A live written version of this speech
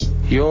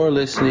You're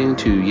listening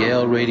to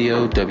Yale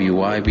Radio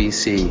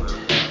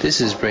WYBC.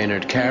 This is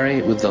Brainerd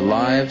Carey with the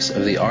lives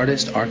of the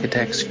artists,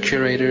 architects,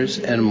 curators,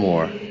 and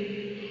more.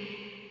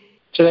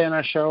 Today on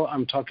our show,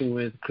 I'm talking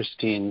with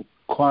Christine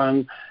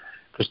Kwan.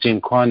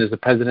 Christine Kwan is the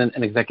president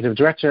and executive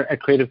director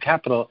at Creative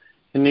Capital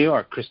in New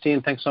York.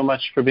 Christine, thanks so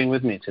much for being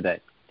with me today.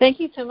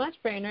 Thank you so much,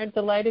 Brainerd.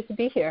 Delighted to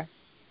be here.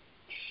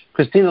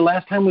 Christine, the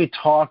last time we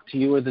talked,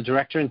 you were the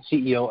director and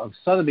CEO of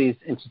Sotheby's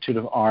Institute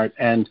of Art,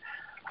 and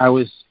I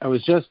was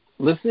just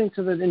listening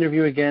to that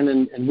interview again,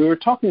 and we were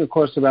talking, of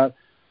course, about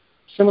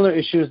similar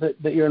issues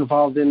that you're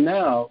involved in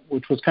now,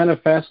 which was kind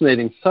of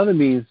fascinating.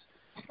 Sotheby's,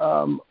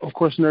 of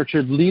course,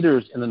 nurtured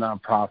leaders in the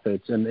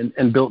nonprofits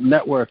and built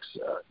networks,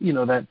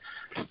 that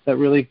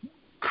really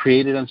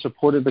created and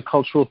supported the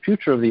cultural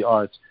future of the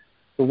arts.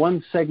 The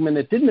one segment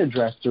it didn't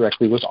address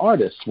directly was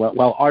artists.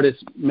 While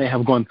artists may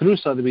have gone through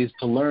Sotheby's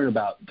to learn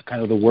about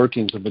the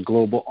workings of the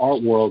global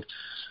art world,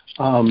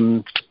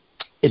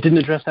 it didn't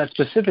address that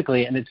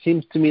specifically, and it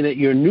seems to me that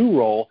your new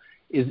role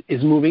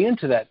is moving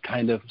into that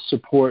kind of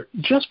support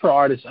just for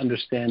artists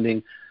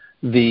understanding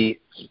the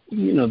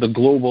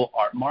global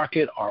art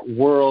market, art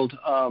world.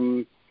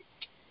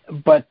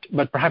 But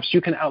perhaps you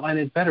can outline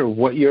it better,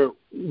 what your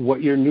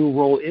new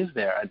role is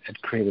there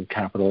at Creative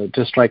Capital. It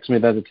just strikes me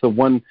that it's the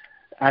one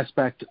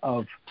aspect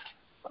of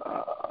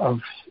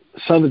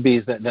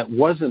Sotheby's that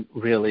wasn't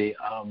really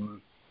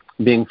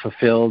being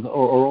fulfilled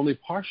or only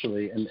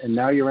partially, and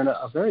now you're in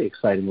a very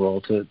exciting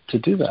role to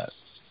do that.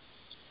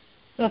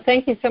 Well,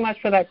 thank you so much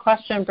for that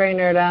question,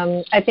 Brainerd.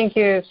 I think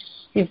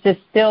you've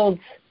distilled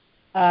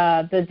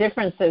the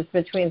differences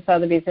between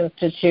Sotheby's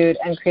Institute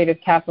and Creative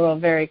Capital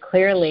very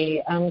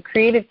clearly.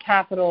 Creative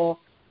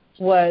Capital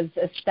was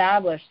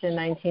established in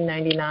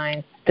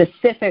 1999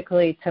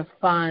 specifically to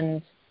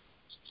fund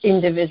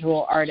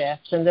individual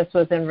artists, and this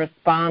was in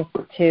response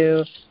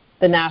to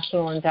the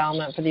National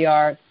Endowment for the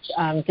Arts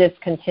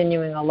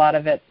discontinuing a lot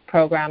of its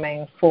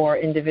programming for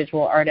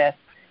individual artists.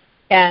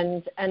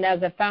 And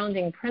as a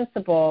founding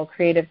principle,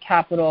 Creative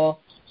Capital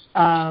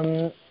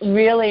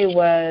really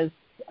was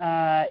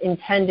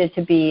intended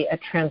to be a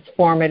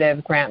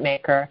transformative grant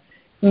maker,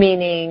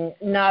 meaning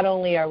not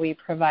only are we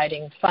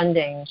providing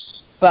funding,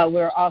 but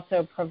we're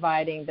also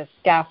providing the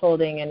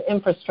scaffolding and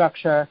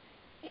infrastructure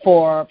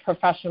for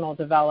professional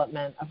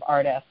development of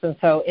artists. And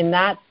so in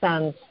that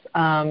sense,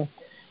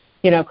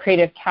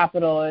 Creative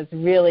Capital is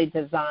really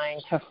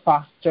designed to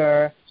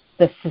foster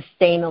the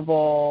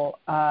sustainable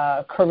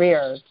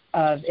careers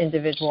of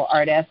individual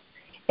artists.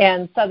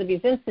 And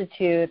Sotheby's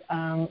Institute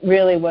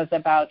really was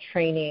about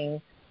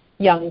training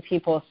young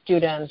people,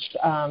 students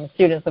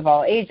of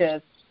all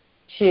ages,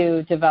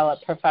 to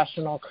develop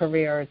professional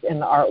careers in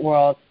the art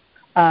world.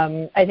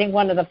 I think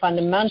one of the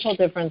fundamental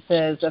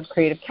differences of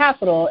Creative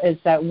Capital is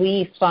that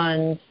we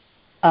fund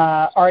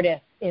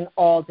artists in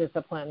all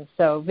disciplines,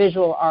 so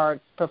visual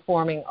arts,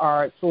 performing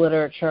arts,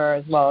 literature,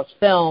 as well as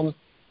film,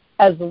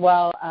 as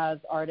well as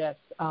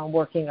artists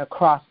working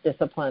across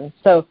disciplines.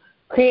 So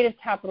Creative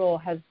Capital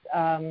has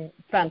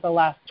spent the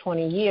last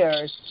 20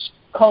 years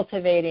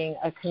cultivating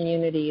a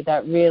community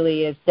that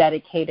really is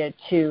dedicated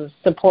to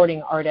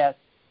supporting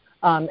artists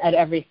at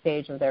every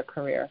stage of their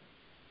career.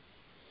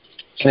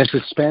 And it's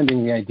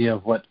expanding the idea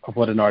of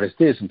what an artist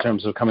is in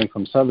terms of coming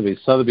from Sotheby's.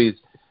 Sotheby's,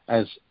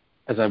 as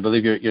I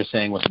believe you're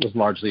saying, was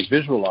largely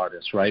visual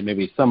artists, right?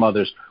 Maybe some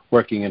others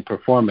working in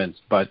performance,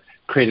 but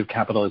Creative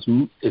Capital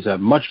is a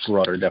much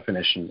broader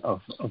definition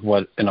of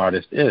what an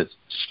artist is.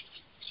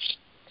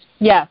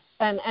 Yes,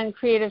 and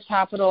Creative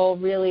Capital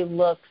really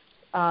looks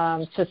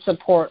to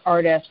support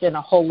artists in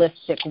a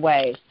holistic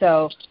way.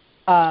 So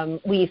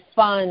we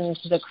fund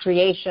the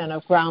creation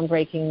of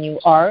groundbreaking new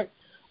art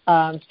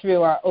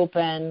through our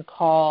open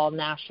call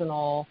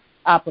national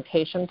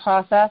application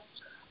process,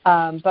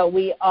 but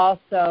we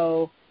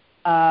also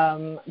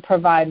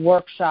provide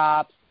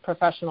workshops,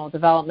 professional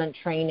development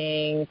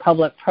training,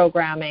 public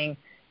programming,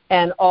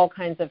 and all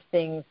kinds of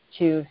things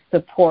to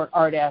support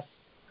artists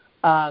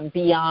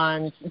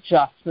beyond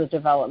just the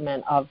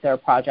development of their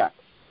projects.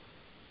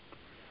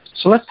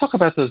 So let's talk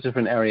about those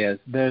different areas.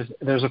 There's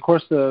of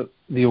course the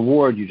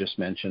award you just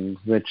mentioned,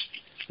 which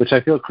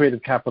I feel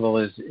Creative Capital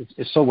is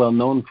so well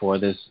known for.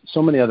 There's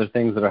so many other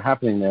things that are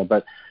happening there,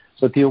 but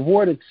the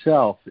award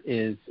itself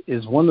is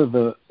one of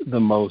the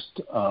most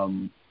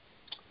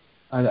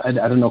I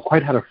don't know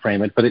quite how to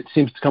frame it, but it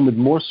seems to come with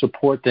more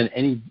support than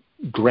any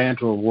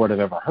grant or award I've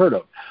ever heard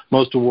of.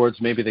 Most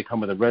awards, maybe they come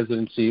with a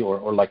residency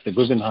or like the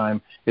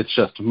Guggenheim, it's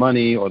just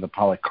money, or the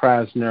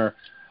Pollock-Krasner.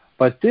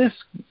 But this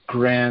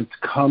grant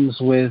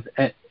comes with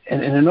an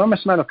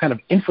enormous amount of kind of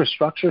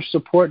infrastructure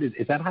support.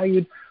 Is that how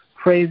you'd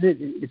phrase it?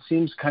 It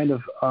seems kind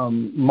of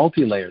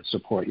multi-layered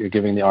support you're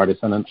giving the artist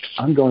on an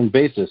ongoing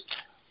basis,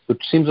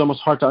 which seems almost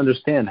hard to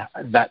understand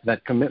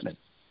that commitment.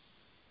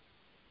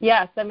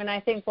 Yes,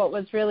 I think what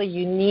was really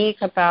unique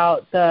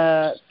about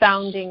the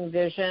founding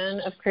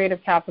vision of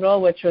Creative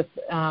Capital, which was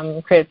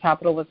Creative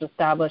Capital was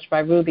established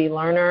by Ruby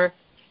Lerner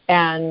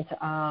and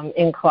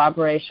in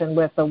collaboration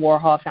with the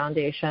Warhol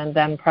Foundation,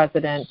 then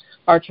President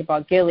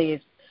Archibald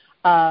Gillies,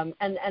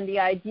 And the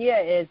idea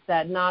is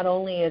that not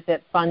only is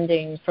it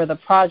funding for the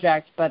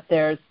project, but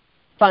there's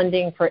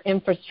funding for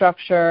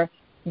infrastructure.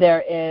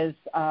 There is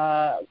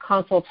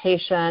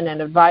consultation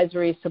and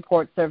advisory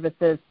support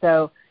services.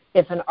 So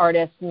if an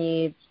artist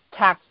needs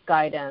tax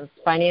guidance,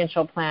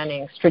 financial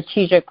planning,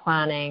 strategic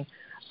planning,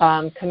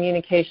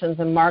 communications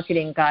and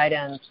marketing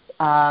guidance,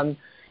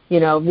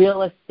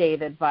 real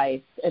estate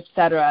advice,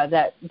 etc.,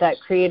 that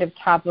Creative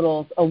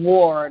Capital's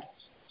award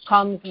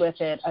comes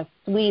with it a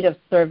suite of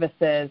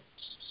services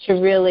to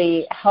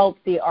really help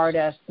the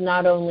artist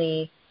not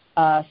only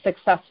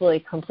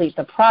successfully complete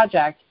the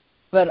project,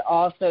 but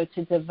also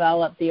to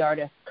develop the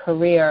artist's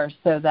career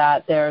so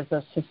that there's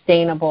a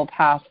sustainable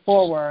path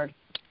forward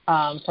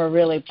for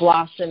really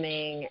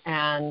blossoming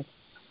and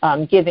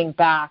giving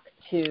back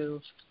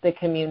to the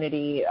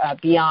community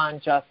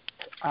beyond just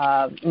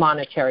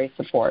monetary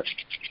support.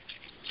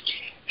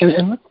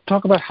 And let's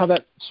talk about how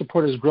that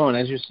support has grown.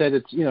 As you said,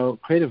 it's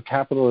Creative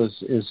Capital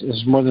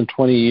is more than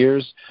 20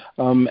 years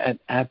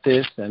at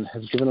this and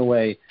has given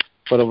away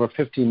over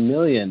 $50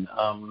 million.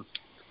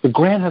 The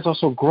grant has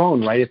also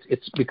grown, right?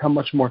 It's become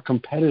much more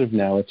competitive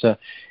now. It's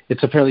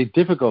a fairly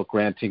difficult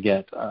grant to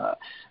get.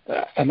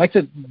 I'd like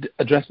to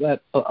address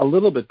that a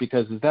little bit,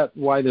 because is that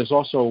why there's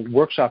also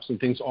workshops and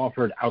things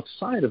offered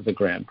outside of the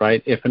grant,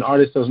 right? If an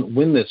artist doesn't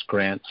win this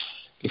grant,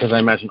 because I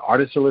imagine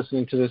artists are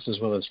listening to this as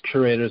well as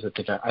curators that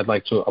think I'd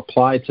like to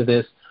apply to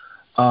this.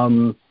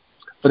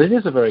 But it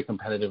is a very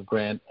competitive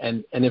grant,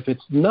 and if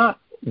it's not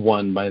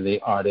won by the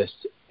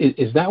artist,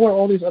 is that where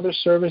all these other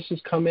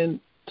services come in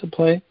to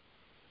play?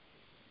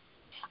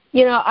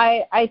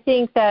 I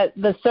think that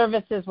the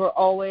services were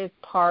always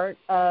part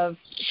of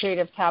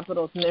Creative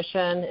Capital's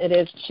mission. It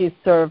is to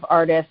serve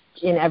artists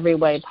in every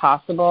way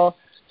possible.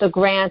 The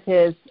grant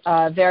is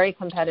very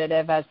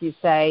competitive, as you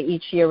say.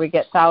 Each year we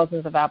get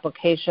thousands of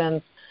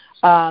applications.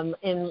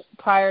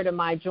 Prior to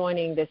my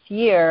joining this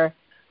year,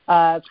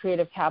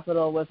 Creative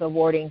Capital was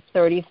awarding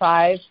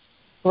 35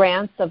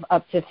 grants of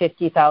up to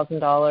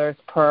 $50,000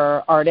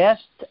 per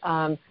artist.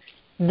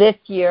 This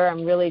year,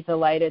 I'm really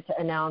delighted to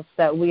announce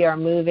that we are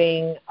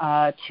moving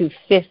to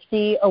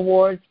 50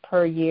 awards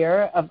per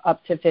year of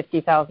up to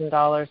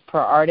 $50,000 per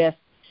artist,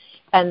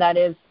 and that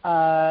is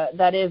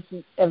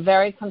a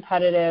very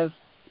competitive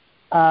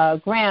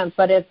grant.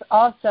 But it's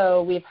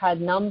also, we've had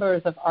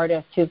numbers of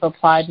artists who've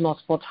applied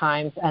multiple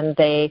times, and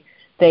they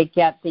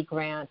get the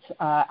grant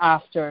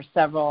after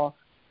several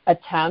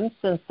attempts,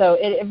 and so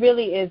it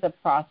really is a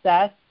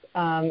process,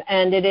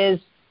 and it is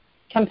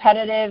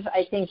competitive,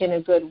 I think, in a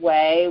good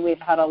way. We've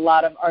had a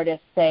lot of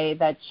artists say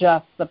that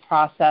just the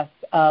process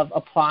of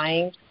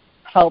applying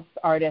helps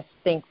artists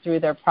think through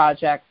their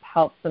projects,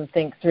 helps them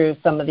think through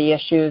some of the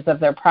issues of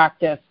their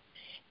practice,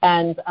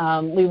 and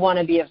we want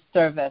to be of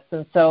service.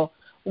 And so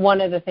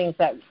one of the things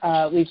that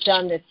we've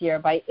done this year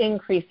by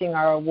increasing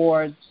our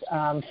awards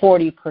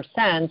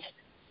 40%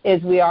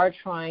 is we are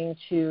trying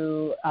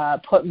to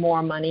put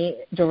more money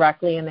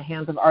directly in the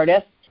hands of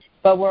artists.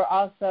 But we're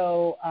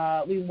also,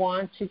 we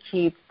want to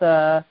keep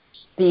the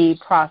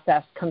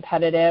process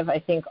competitive. I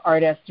think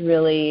artists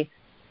really,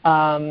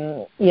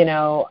 all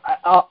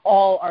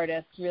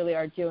artists really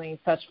are doing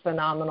such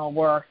phenomenal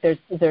work.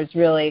 There's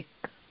really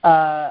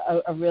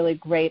a really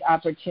great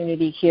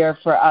opportunity here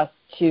for us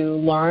to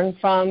learn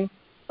from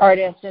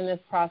artists in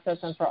this process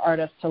and for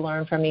artists to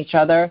learn from each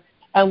other.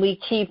 And we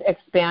keep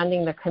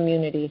expanding the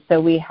community. So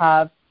we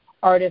have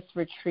Artist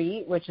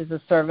Retreat, which is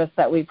a service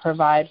that we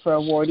provide for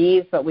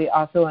awardees, but we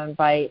also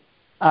invite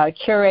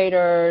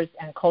curators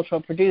and cultural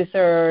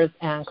producers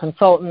and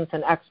consultants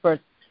and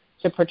experts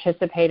to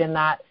participate in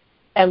that.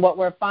 And what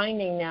we're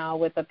finding now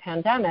with the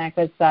pandemic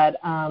is that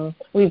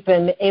we've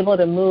been able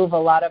to move a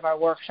lot of our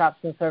workshops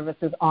and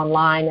services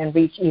online and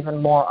reach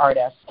even more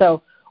artists.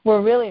 So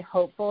we're really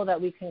hopeful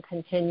that we can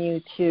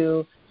continue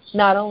to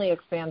not only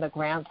expand the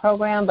grant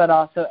program, but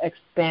also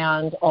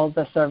expand all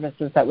the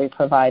services that we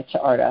provide to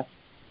artists.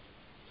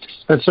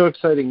 That's so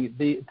exciting.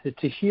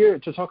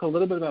 To talk a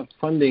little bit about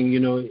funding,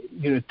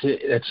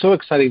 it's so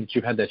exciting that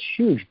you've had that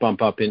huge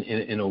bump up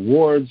in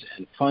awards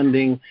and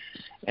funding.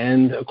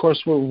 And of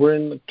course, we're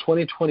in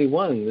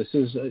 2021. This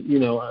is,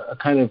 a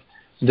kind of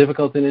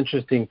difficult and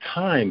interesting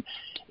time.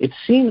 It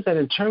seems that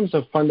in terms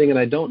of funding, and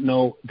I don't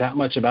know that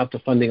much about the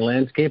funding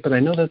landscape, but I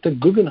know that the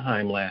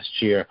Guggenheim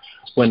last year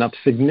went up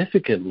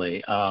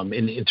significantly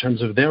in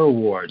terms of their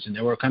awards. And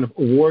there were kind of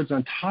awards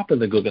on top of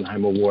the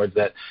Guggenheim awards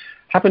that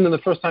happened in the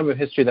first time of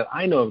history that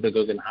I know of the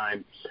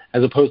Guggenheim,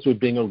 as opposed to it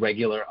being a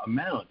regular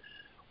amount.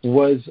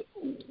 Was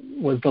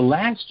the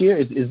last year,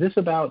 is this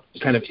about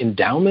kind of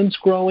endowments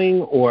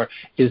growing, or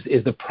is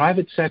the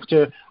private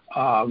sector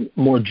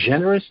more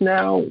generous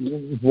now?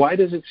 Why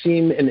does it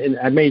seem, and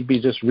I may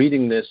be just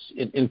reading this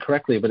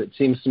incorrectly, but it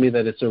seems to me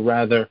that it's a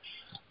rather,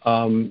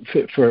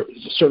 for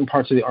certain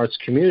parts of the arts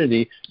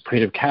community,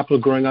 Creative Capital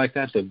growing like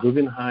that, the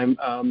Guggenheim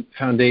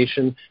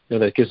Foundation,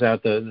 that gives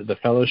out the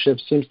fellowship,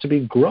 seems to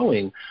be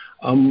growing.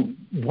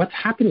 What's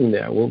happening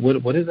there?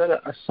 What is that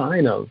a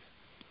sign of?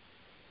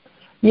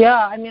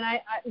 Yeah, I mean,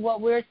 what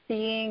we're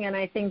seeing, and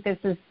I think this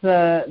is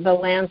the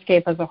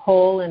landscape as a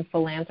whole in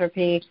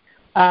philanthropy.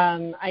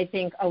 I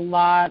think a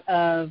lot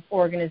of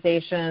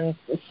organizations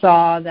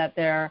saw that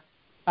their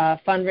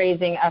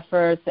fundraising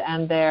efforts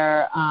and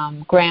their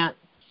grants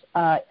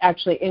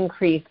actually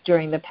increased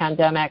during the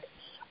pandemic.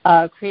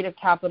 Creative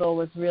Capital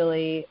was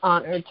really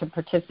honored to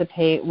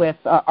participate with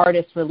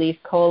Artist Relief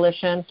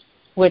Coalition,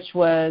 which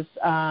was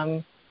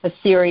a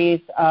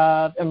series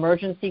of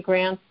emergency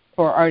grants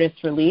for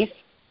artist relief.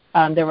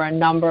 There were a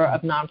number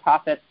of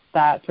nonprofits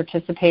that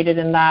participated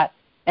in that,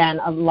 and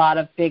a lot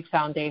of big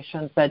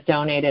foundations that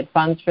donated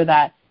funds for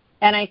that.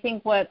 And I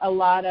think what a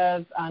lot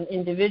of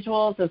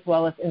individuals as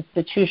well as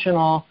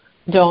institutional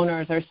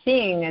donors are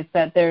seeing is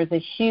that there's a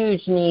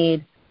huge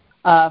need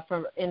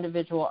for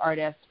individual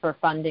artists for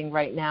funding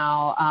right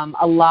now.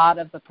 A lot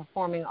of the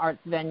performing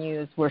arts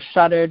venues were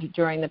shuttered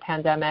during the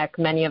pandemic.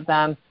 Many of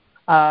them,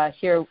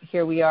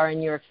 here we are in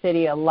New York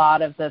City, a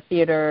lot of the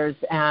theaters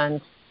and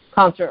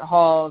concert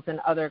halls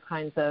and other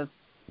kinds of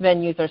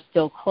venues are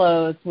still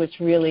closed, which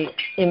really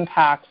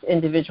impacts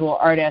individual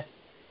artists.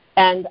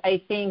 And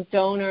I think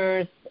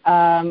donors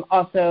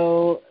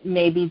also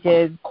maybe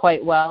did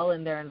quite well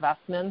in their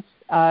investments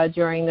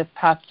during this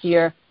past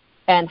year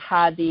and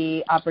had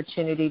the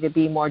opportunity to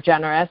be more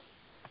generous.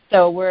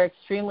 So we're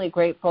extremely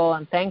grateful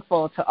and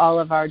thankful to all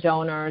of our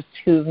donors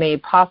who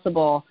made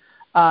possible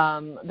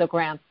the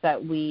grants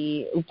that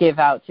we give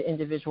out to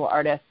individual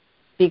artists,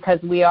 because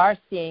we are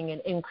seeing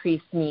an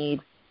increased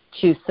need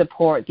to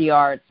support the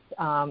arts,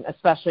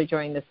 especially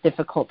during this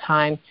difficult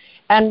time.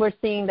 And we're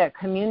seeing that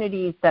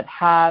communities that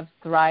have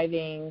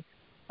thriving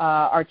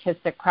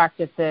artistic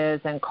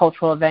practices and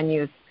cultural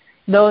venues,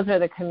 those are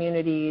the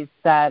communities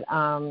that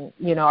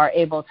are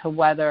able to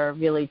weather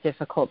really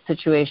difficult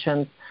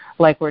situations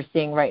like we're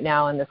seeing right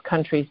now in this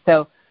country.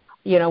 So,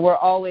 we're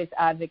always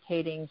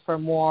advocating for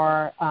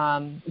more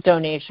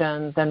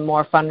donations and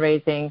more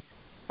fundraising,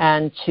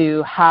 and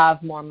to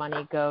have more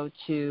money go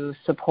to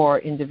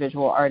support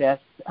individual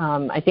artists.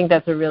 I think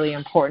that's a really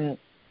important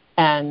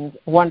and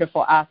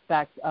wonderful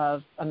aspect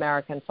of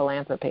American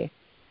philanthropy.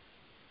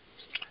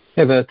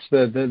 Yeah,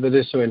 that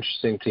is so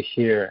interesting to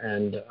hear,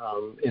 and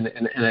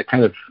it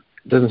kind of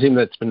doesn't seem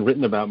that it's been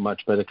written about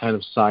much, but a kind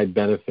of side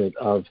benefit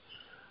of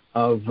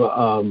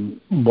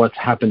what's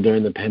happened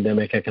during the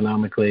pandemic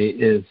economically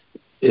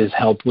is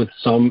help with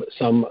some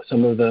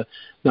of the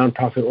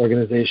nonprofit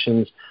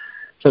organizations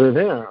that are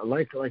there,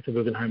 like the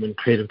Guggenheim and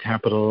Creative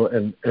Capital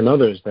and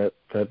others that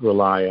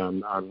rely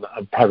on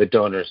private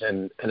donors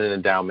and an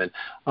endowment.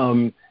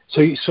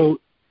 So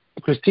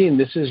Christine,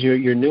 this is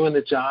you're new in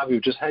the job.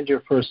 You've just had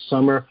your first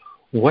summer.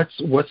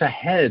 What's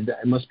ahead?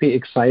 It must be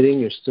exciting.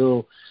 You're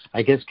still,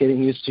 I guess,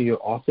 getting used to your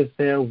office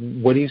there.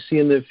 What do you see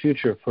in the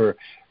future for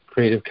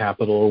Creative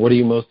Capital, or what are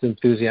you most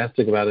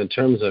enthusiastic about in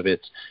terms of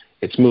its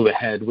move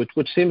ahead, which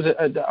seems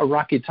a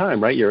rocky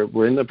time, right?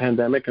 We're in the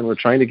pandemic and we're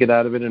trying to get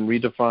out of it and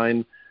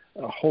redefine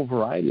a whole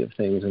variety of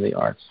things in the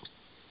arts.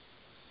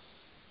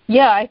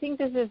 Yeah, I think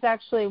this is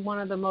actually one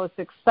of the most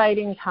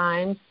exciting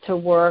times to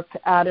work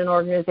at an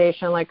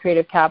organization like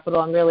Creative Capital.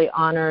 I'm really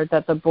honored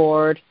that the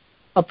board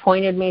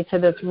appointed me to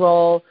this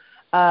role.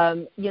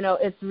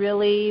 It's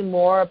really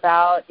more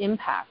about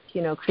impact.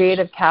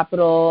 Creative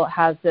Capital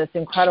has this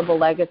incredible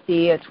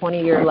legacy, a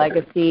 20-year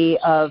legacy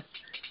of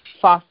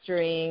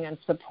fostering and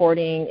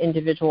supporting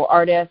individual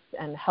artists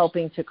and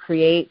helping to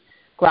create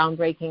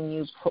groundbreaking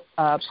new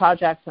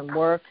projects and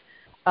work.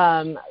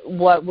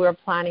 What we're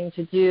planning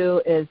to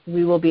do is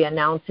we will be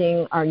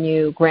announcing our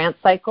new grant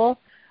cycle.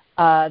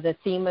 The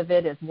theme of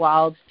it is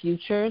Wild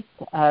Futures.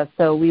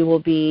 So we will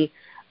be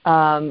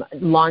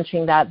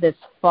launching that this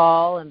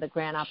fall, and the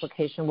grant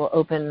application will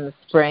open in the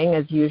spring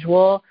as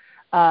usual.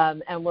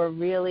 And we're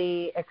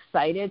really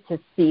excited to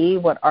see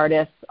what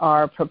artists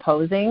are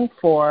proposing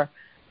for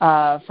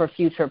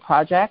future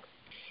projects.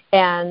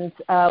 And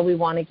we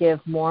want to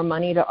give more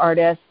money to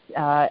artists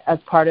as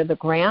part of the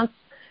grants,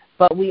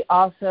 but we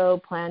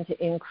also plan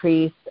to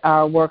increase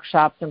our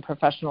workshops and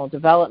professional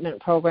development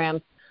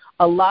programs.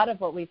 A lot of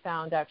what we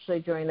found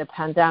actually during the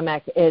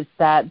pandemic is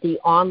that the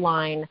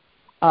online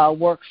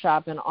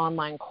workshop and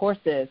online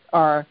courses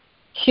are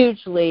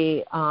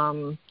hugely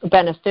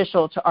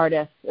beneficial to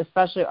artists,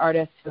 especially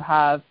artists who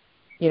have,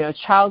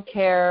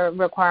 childcare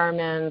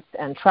requirements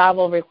and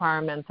travel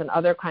requirements and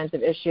other kinds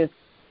of issues.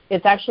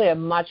 It's actually a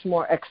much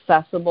more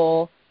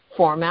accessible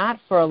format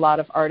for a lot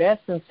of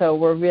artists, and so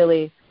we're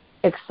really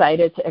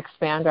excited to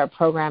expand our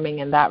programming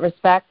in that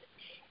respect.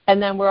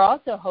 And then we're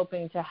also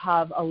hoping to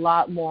have a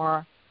lot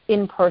more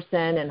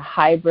in-person and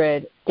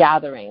hybrid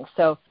gatherings.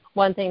 So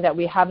one thing that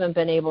we haven't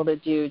been able to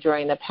do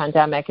during the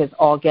pandemic is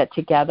all get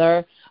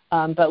together,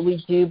 but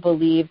we do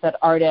believe that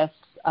artists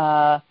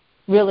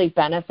really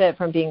benefit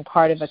from being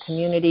part of a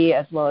community,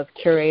 as well as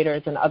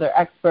curators and other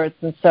experts.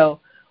 And so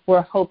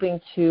we're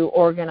hoping to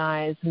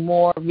organize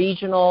more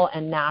regional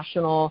and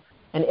national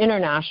and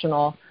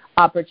international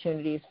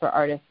opportunities for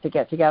artists to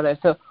get together.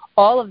 So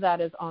all of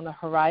that is on the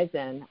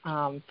horizon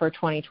for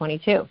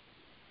 2022.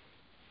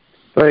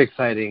 Very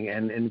exciting,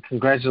 and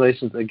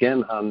congratulations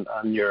again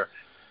on your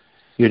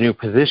new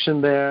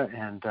position there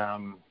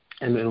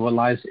and what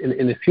lies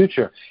in the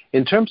future.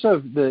 In terms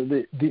of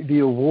the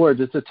award,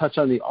 just to touch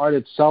on the art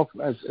itself,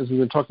 as we've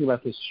been talking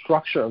about the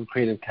structure of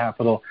Creative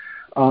Capital,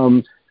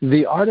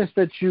 the artists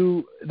that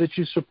you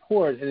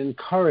support and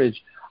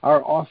encourage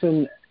are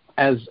often,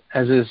 as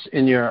is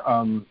in your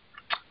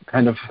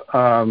kind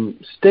of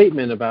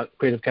statement about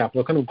Creative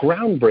Capital, kind of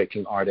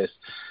groundbreaking artists.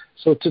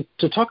 So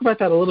to talk about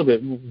that a little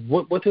bit,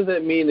 what does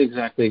that mean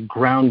exactly,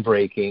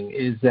 groundbreaking?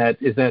 Is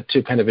that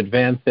to kind of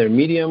advance their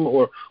medium,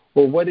 or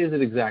what is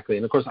it exactly?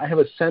 And, of course, I have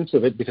a sense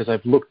of it because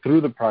I've looked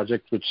through the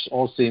project, which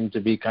all seem to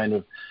be kind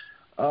of,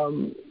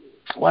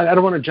 well, I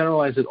don't want to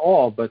generalize it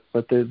all, but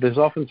there's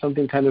often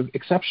something kind of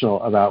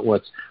exceptional about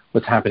what's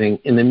happening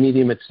in the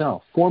medium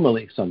itself,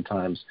 formally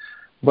sometimes.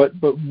 But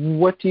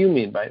what do you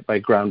mean by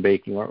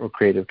groundbreaking or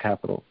Creative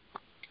Capital?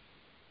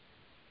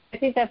 I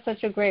think that's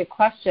such a great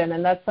question,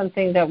 and that's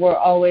something that we're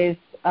always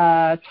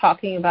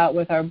talking about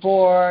with our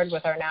board,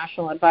 with our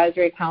National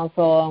Advisory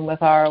Council, and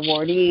with our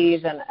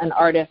awardees and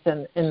artists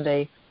in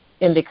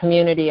the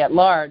community at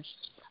large.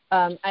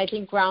 I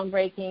think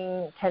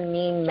groundbreaking can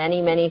mean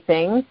many, many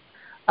things.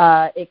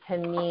 It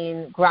can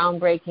mean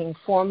groundbreaking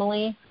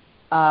formally.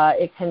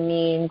 It can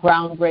mean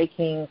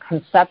groundbreaking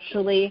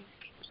conceptually.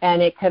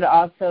 And it could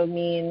also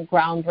mean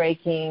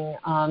groundbreaking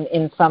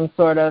in some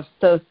sort of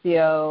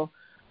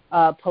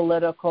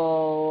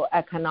political,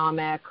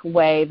 economic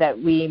way that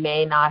we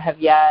may not have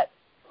yet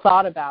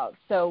thought about.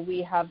 So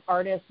we have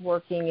artists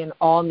working in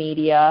all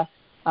media.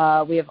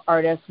 We have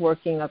artists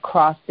working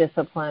across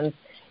disciplines.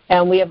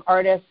 And we have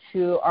artists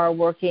who are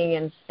working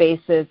in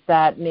spaces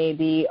that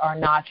maybe are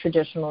not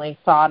traditionally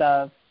thought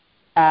of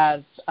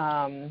as,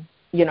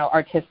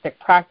 artistic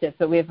practice.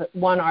 So we have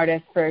one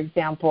artist, for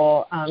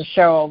example,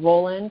 Cheryl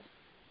Rowland,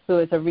 who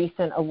is a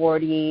recent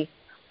awardee,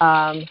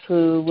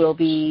 who will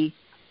be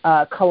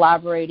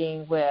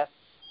collaborating with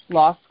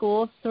law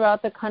schools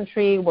throughout the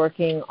country,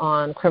 working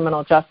on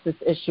criminal justice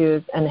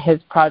issues, and his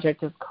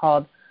project is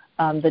called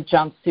the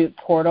Jumpsuit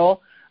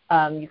Portal.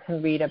 You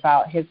can read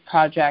about his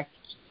project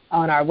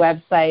on our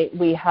website.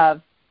 We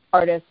have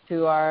artists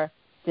who are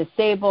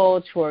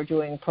disabled, who are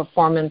doing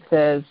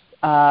performances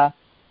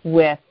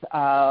with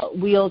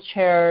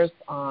wheelchairs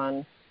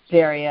on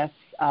various,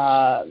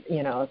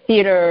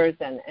 theaters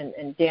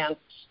and dance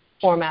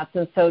formats.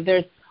 And so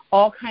there's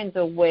all kinds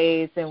of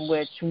ways in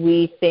which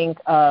we think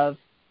of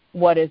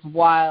what is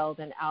wild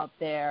and out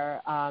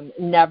there,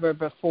 never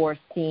before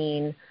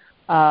seen.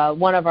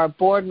 One of our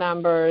board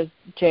members,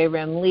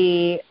 J-Rim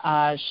Lee,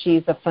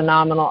 she's a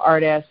phenomenal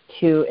artist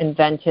who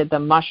invented the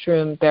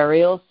mushroom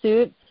burial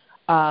suit,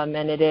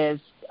 and it is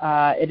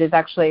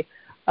actually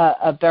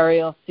a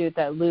burial suit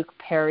that Luke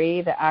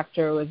Perry, the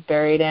actor, was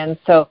buried in.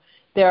 So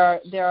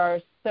there are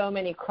so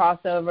many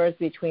crossovers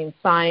between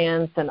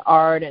science and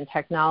art and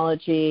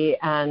technology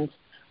and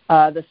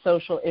the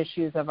social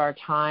issues of our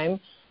time.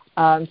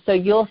 So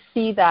you'll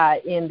see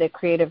that in the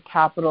Creative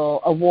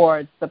Capital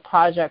Awards. The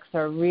projects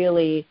are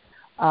really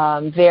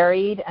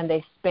varied, and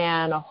they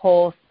span a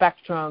whole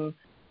spectrum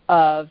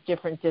of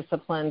different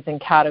disciplines and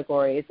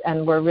categories.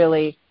 And we're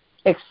really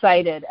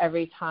excited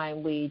every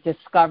time we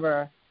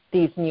discover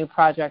these new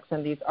projects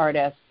and these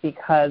artists,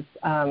 because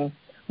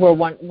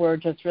we're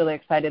just really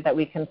excited that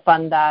we can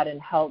fund that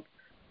and help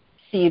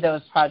see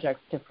those projects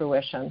to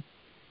fruition.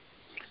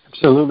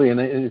 Absolutely, and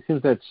it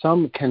seems that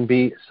some can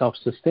be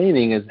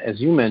self-sustaining,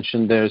 as you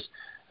mentioned. As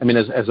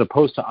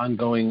opposed to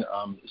ongoing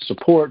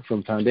support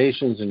from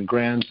foundations and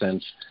grants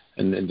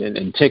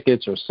and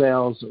tickets or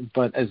sales.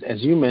 But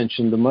as you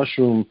mentioned, the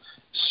mushroom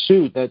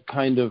suit, that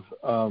kind of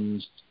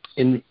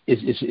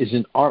is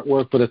an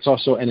artwork, but it's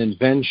also an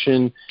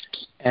invention,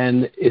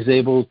 and is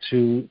able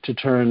to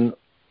turn,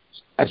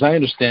 as I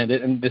understand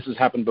it, and this has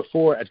happened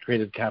before at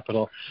Creative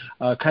Capital,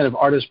 kind of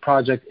artist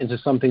project into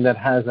something that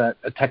has a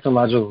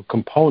technological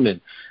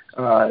component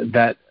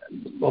that,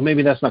 well,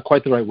 maybe that's not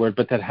quite the right word,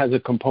 but that has a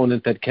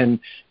component that can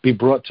be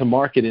brought to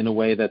market in a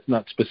way that's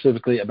not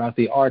specifically about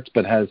the arts,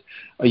 but has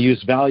a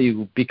use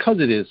value because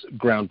it is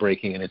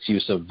groundbreaking in its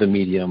use of the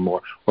medium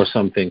or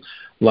something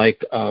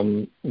like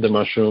the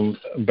mushroom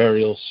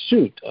burial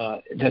suit.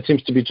 That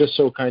seems to be just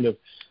so kind of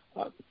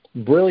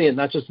brilliant,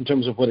 not just in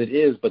terms of what it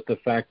is, but the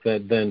fact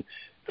that then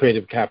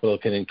Creative Capital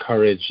can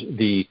encourage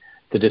the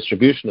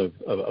distribution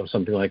of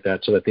something like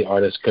that, so that the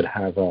artist could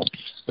have a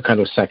kind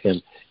of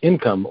second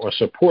income or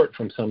support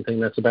from something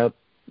that's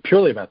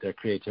purely about their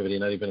creativity,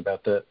 not even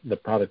about the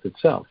product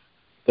itself.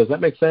 Does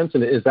that make sense?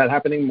 And is that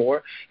happening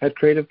more at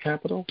Creative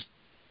Capital?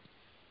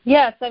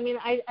 Yes,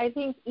 I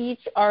think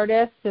each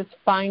artist is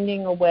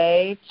finding a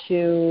way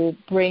to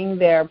bring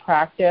their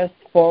practice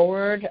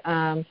forward.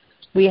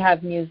 We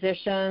have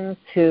musicians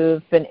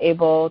who've been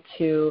able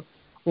to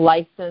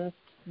license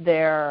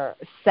their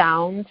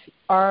sound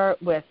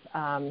art with,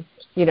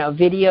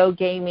 video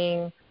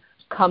gaming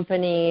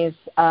companies.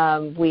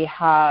 We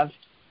have,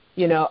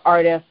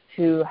 artists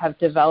who have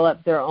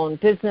developed their own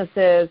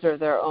businesses or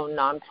their own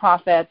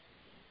nonprofits,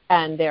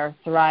 and they're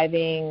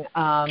thriving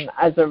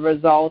as a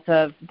result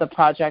of the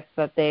projects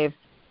that they've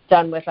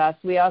done with us.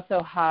 We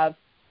also have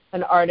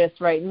an artist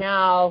right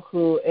now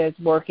who is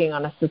working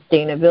on a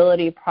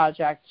sustainability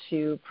project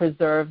to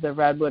preserve the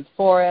redwood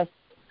forest.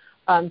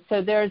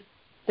 So there's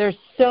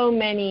so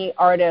many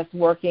artists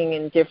working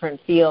in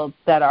different fields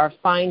that are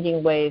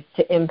finding ways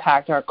to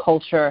impact our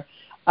culture,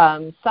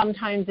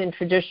 sometimes in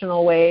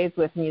traditional ways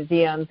with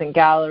museums and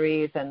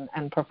galleries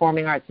and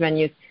performing arts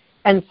venues,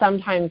 and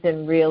sometimes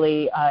in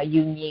really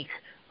unique,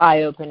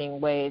 eye-opening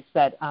ways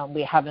that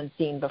we haven't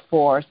seen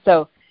before.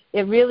 So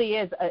it really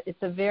is,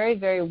 it's a very,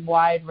 very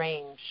wide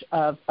range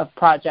of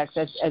projects,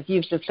 as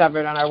you've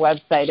discovered on our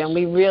website, and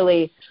we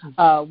really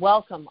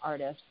welcome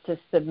artists to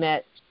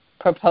submit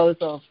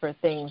proposals for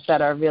things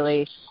that are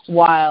really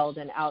wild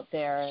and out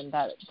there and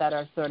that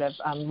are sort of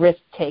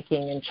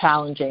risk-taking and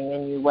challenging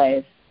in new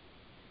ways.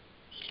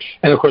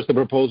 And, of course, the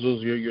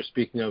proposals you're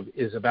speaking of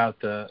is about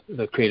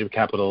the Creative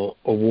Capital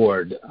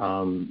Award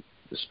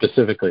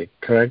specifically,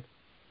 correct?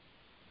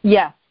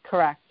 Yes,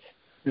 correct.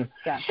 Yeah.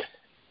 Yes.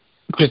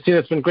 Christina,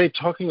 it's been great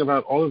talking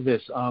about all of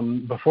this.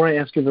 Before I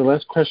ask you the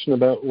last question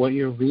about what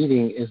you're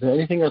reading, is there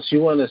anything else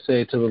you want to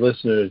say to the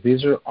listeners?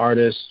 These are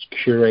artists,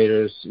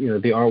 curators,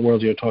 the art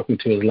world you're talking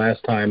to is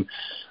last time,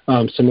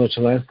 similar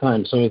to last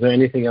time. So is there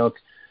anything else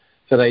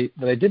that I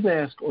didn't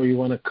ask or you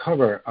want to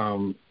cover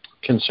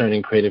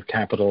concerning creative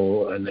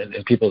capital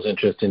and people's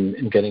interest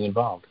in getting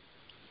involved?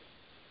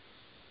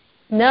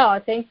 No,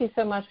 thank you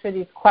so much for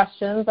these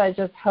questions. I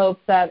just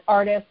hope that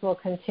artists will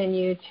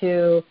continue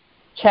to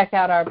check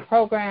out our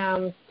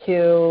programs,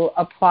 to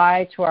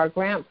apply to our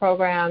grant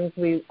programs.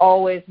 We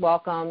always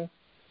welcome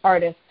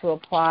artists to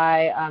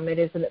apply. It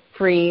is a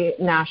free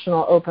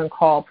national open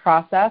call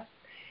process,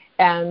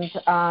 and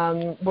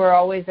we're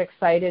always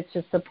excited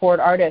to support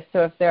artists.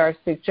 So if there are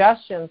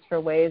suggestions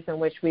for ways in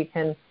which we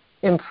can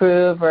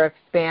improve or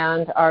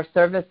expand our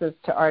services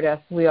to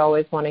artists, we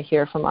always want to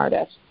hear from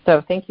artists.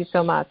 So thank you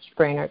so much,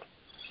 Brainerd.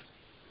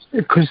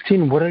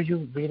 Christine, what are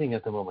you reading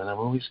at the moment? I'm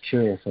always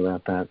curious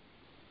about that.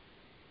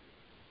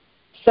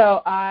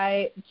 So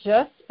I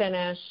just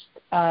finished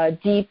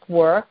Deep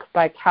Work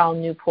by Cal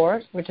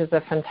Newport, which is a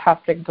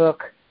fantastic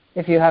book,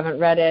 if you haven't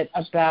read it,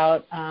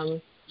 about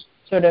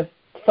sort of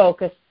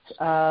focused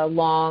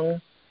long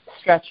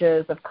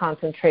stretches of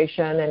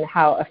concentration and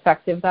how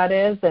effective that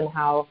is, and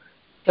how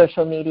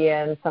social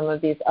media and some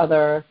of these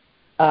other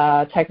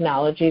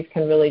technologies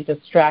can really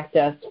distract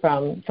us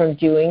from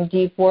doing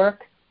deep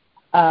work.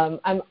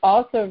 I'm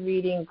also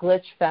reading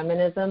Glitch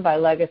Feminism by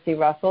Legacy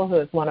Russell, who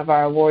is one of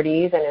our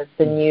awardees and is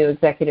the new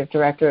executive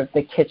director of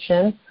The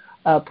Kitchen,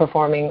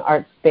 performing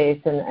arts space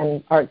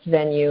and arts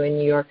venue in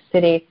New York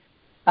City.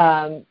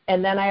 And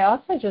then I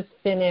also just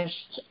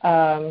finished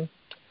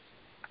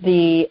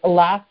The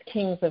Last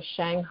Kings of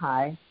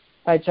Shanghai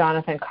by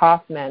Jonathan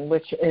Kaufman,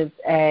 which is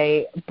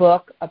a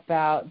book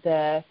about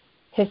the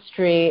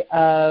history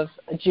of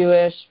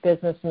Jewish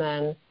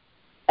businessmen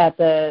at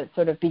the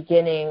sort of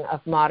beginning of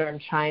modern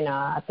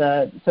China, at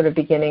the sort of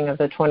beginning of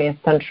the 20th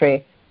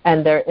century,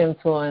 and their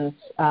influence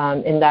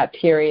in that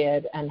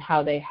period and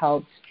how they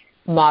helped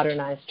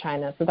modernize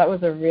China. So that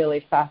was a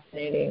really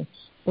fascinating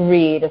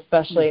read,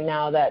 especially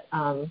now that,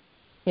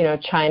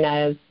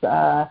 China is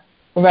a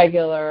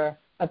regular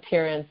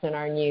appearance in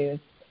our news.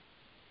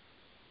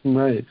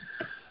 Right.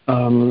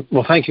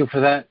 Well, thank you for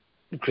that,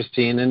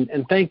 Christine,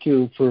 and thank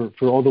you for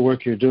all the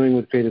work you're doing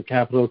with Creative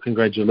Capital.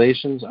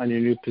 Congratulations on your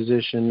new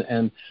position,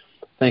 and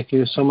thank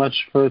you so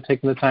much for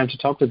taking the time to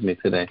talk with me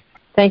today.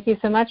 Thank you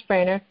so much,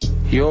 Brainerd.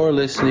 You're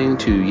listening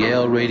to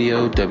Yale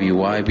Radio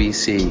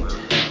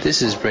WYBC.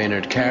 This is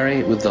Brainerd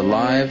Carey with the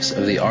lives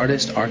of the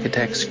artists,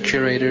 architects,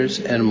 curators,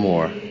 and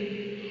more.